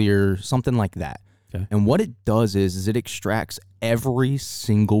 Everclear, something like that. Okay. And what it does is it extracts every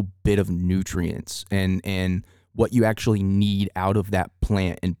single bit of nutrients and what you actually need out of that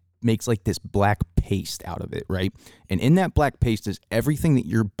plant and makes like this black paste out of it, right? And in that black paste is everything that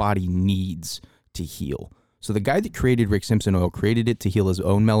your body needs to heal. So the guy that created Rick Simpson oil created it to heal his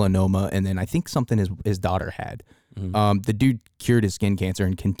own melanoma, and then I think something his daughter had. The dude cured his skin cancer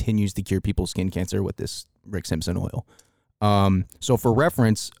and continues to cure people's skin cancer with this Rick Simpson oil. So for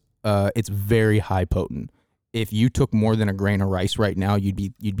reference, it's very high potent. If you took more than a grain of rice right now, you'd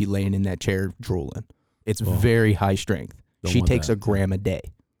be laying in that chair drooling. It's very high strength. She takes a gram a day.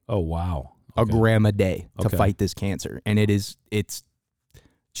 Oh wow, a gram a day to fight this cancer, and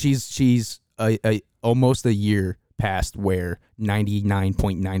she's almost a year past where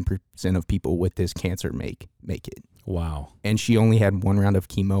 99.9% of people with this cancer make it. Wow. And she only had 1 round of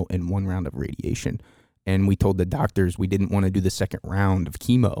chemo and 1 round of radiation. And we told the doctors we didn't want to do the second round of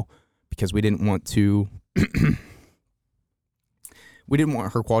chemo because we didn't want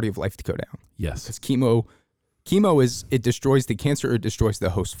her quality of life to go down. Yes. Because chemo is, it destroys the cancer or it destroys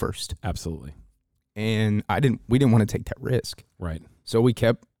the host first. Absolutely. And we didn't want to take that risk. Right. So we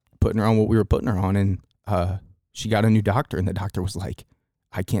kept putting her on what we were putting her on, and she got a new doctor, and the doctor was like,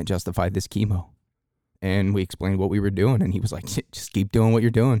 I can't justify this chemo. And we explained what we were doing, and he was like, just keep doing what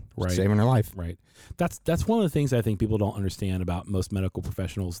you're doing. Right. Saving her life. Right. That's one of the things I think people don't understand about most medical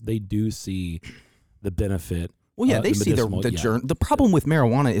professionals. They do see the benefit. Well, yeah, they see the journey. The problem with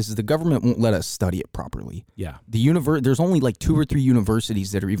marijuana is the government won't let us study it properly. Yeah. There's only like 2 or 3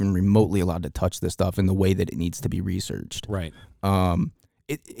 universities that are even remotely allowed to touch this stuff in the way that it needs to be researched. Right.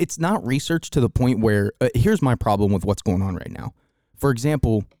 It's not researched to the point where here's my problem with what's going on right now. For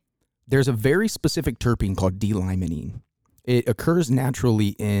example, there's a very specific terpene called D-limonene. It occurs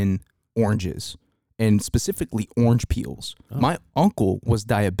naturally in oranges and specifically orange peels. Oh. My uncle was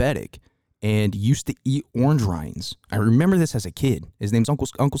diabetic and used to eat orange rinds. I remember this as a kid. His name's Uncle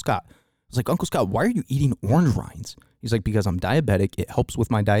Scott. I was like, Uncle Scott, why are you eating orange rinds? He's like, because I'm diabetic. It helps with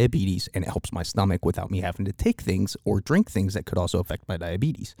my diabetes and it helps my stomach without me having to take things or drink things that could also affect my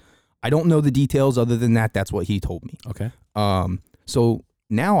diabetes. I don't know the details other than that. That's what he told me. Okay. So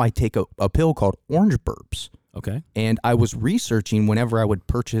now I take a pill called Orange Burps. Okay. And I was researching whenever I would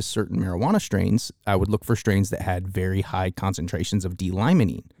purchase certain marijuana strains, I would look for strains that had very high concentrations of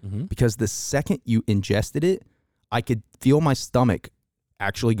D-limonene. Because the second you ingested it, I could feel my stomach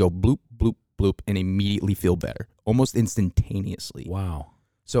actually go bloop, bloop, bloop, and immediately feel better, almost instantaneously. Wow.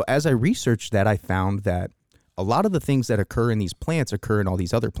 So as I researched that, I found that a lot of the things that occur in these plants occur in all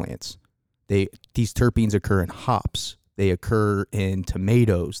these other plants. These terpenes occur in hops. They occur in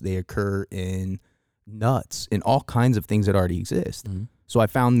tomatoes. They occur in nuts and all kinds of things that already exist. So I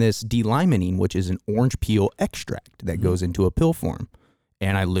found this D-limonene, which is an orange peel extract that goes into a pill form.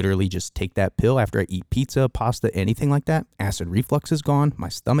 And I literally just take that pill after I eat pizza, pasta, anything like that. Acid reflux is gone. My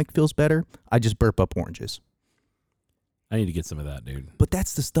stomach feels better. I just burp up oranges. I need to get some of that, dude. But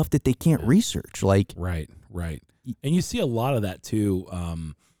that's the stuff that they can't research. Like, right. And you see a lot of that too.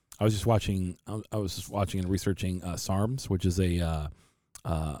 I was just watching and researching SARMs, which is an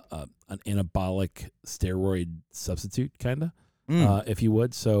anabolic steroid substitute, kind of, if you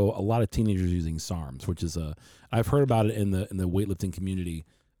would. So a lot of teenagers using SARMs, which is I've heard about it in the weightlifting community,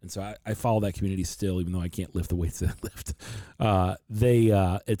 and so I follow that community still, even though I can't lift the weights that I lift.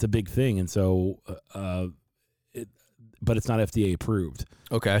 It's a big thing, and so but it's not FDA approved.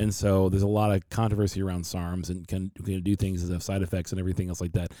 okay. And so there's a lot of controversy around SARMs and can do things that have side effects and everything else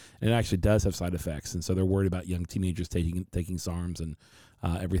like that. And it actually does have side effects. And so they're worried about young teenagers taking SARMs and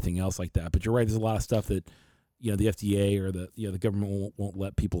everything else like that. But you're right. There's a lot of stuff that, the FDA or the government won't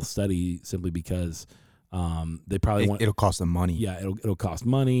let people study simply because they probably want. It'll cost them money. Yeah, it'll cost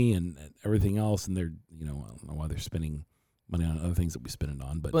money and everything else. And they're, I don't know why they're spending money on other things that we spend it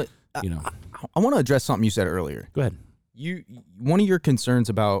on. But I want to address something you said earlier. Go ahead. One of your concerns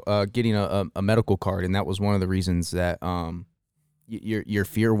about getting a medical card, and that was one of the reasons that your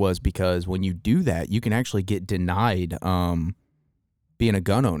fear was because when you do that, you can actually get denied being a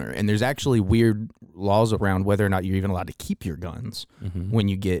gun owner. And there's actually weird laws around whether or not you're even allowed to keep your guns when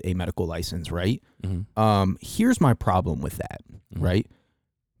you get a medical license, right? Here's my problem with that, right?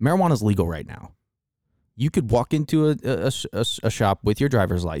 Marijuana is legal right now. You could walk into a shop with your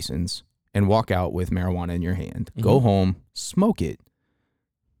driver's license and walk out with marijuana in your hand, go home, smoke it,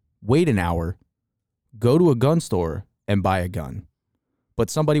 wait an hour, go to a gun store and buy a gun. But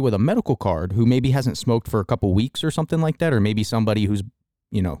somebody with a medical card who maybe hasn't smoked for a couple weeks or something like that, or maybe somebody who's,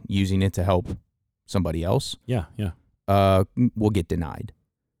 using it to help somebody else, will get denied,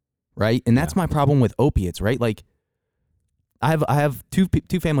 right? And that's my problem with opiates, right? Like, I have two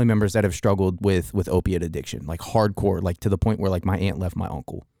family members that have struggled with opiate addiction, like hardcore, like to the point where like my aunt left my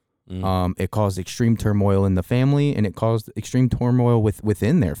uncle. It caused extreme turmoil in the family, and it caused extreme turmoil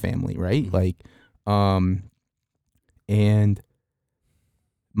within their family, right? Like, and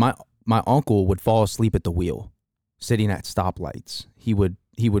my uncle would fall asleep at the wheel, sitting at stoplights. He would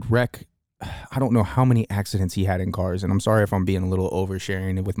wreck. I don't know how many accidents he had in cars, and I'm sorry if I'm being a little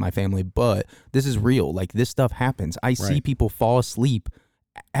oversharing with my family, but this is real. Like, this stuff happens. I see people fall asleep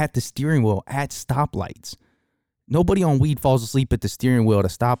at the steering wheel at stoplights. Nobody on weed falls asleep at the steering wheel at a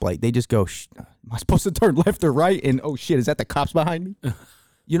stoplight. They just go, am I supposed to turn left or right? And oh shit, is that the cops behind me?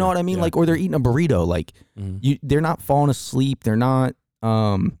 You know what I mean? Yeah. Like, or they're eating a burrito. Like, they're not falling asleep. They're not,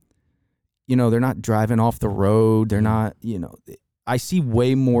 they're not driving off the road. They're not, I see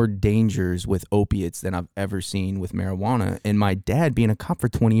way more dangers with opiates than I've ever seen with marijuana. And my dad, being a cop for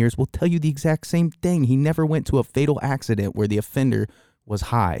 20 years, will tell you the exact same thing. He never went to a fatal accident where the offender was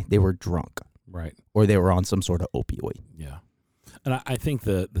high. They were drunk. Right. Or they were on some sort of opioid. Yeah. And I think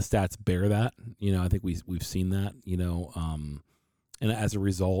the stats bear that. I think we've seen that, and as a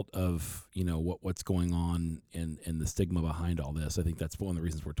result of, what's going on and the stigma behind all this, I think that's one of the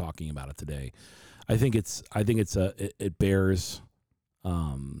reasons we're talking about it today. I think it bears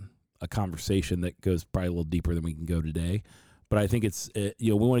a conversation that goes probably a little deeper than we can go today. But I think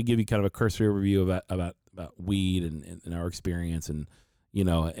we want to give you kind of a cursory overview about weed and our experience and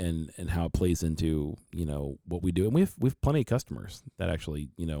and how it plays into, what we do. And we have plenty of customers that actually,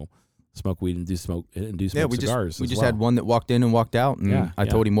 smoke weed and do smoke cigars. We just had one that walked in and walked out, and I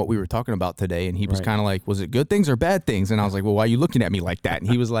told him what we were talking about today, and he was kind of like, was it good things or bad things? And I was like, well, why are you looking at me like that?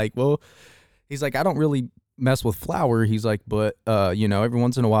 And he was like, he's like, I don't really mess with flour. He's like, but every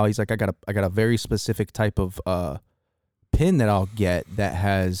once in a while, he's like, I got a very specific type of pin that I'll get that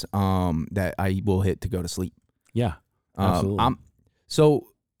has that I will hit to go to sleep. Yeah, absolutely. So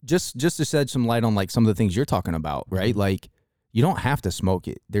just to shed some light on like some of the things you're talking about, right? Like, you don't have to smoke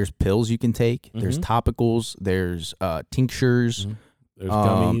it. There's pills you can take. There's topicals. There's tinctures. There's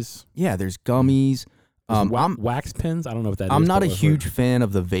gummies. Yeah, there's gummies. Wax pens. I don't know what that is. I'm not a huge fan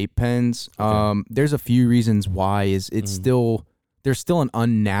of the vape pens. Okay. There's a few reasons why. It's still there's still an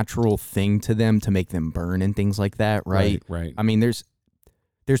unnatural thing to them to make them burn and things like that, right? Right. I mean, there's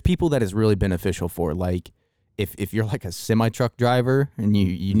people that is really beneficial for, like, if you're like a semi-truck driver and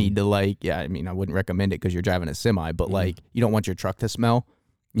you need to I wouldn't recommend it because you're driving a semi, but like, you don't want your truck to smell,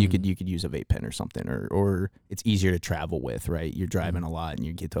 you could use a vape pen or something, or it's easier to travel with, right? You're driving a lot and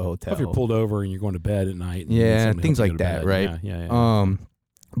you get to a hotel. If you're pulled over and you're going to bed at night. Yeah, things like that, right? Yeah.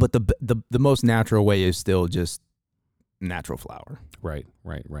 But the most natural way is still just natural flour. Right.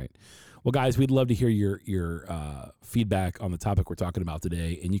 Well, guys, we'd love to hear your feedback on the topic we're talking about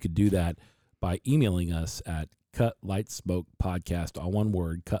today, and you could do that by emailing us at Cut Light Smoke Podcast, all one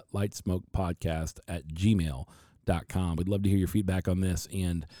word, Cut Light Smoke Podcast at gmail.com. We'd love to hear your feedback on this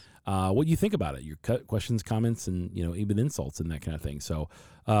and what you think about it, your questions, comments, and even insults and that kind of thing. So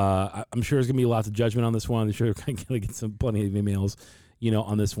I'm sure there's gonna be lots of judgment on this one. I'm sure we're gonna get plenty of emails,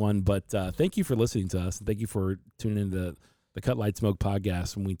 on this one. But thank you for listening to us, and thank you for tuning into the Cut Light Smoke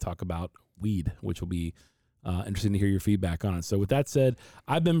Podcast when we talk about weed, which will be interesting to hear your feedback on it. So with that said,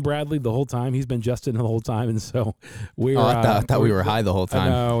 I've been Bradley the whole time. He's been Justin the whole time, and so we're. I thought we were high the whole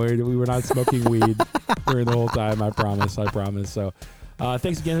time. No, we were not smoking weed during the whole time. I promise. So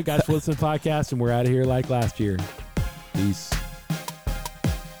thanks again, guys, for listening to the podcast, and we're out of here like last year. Peace.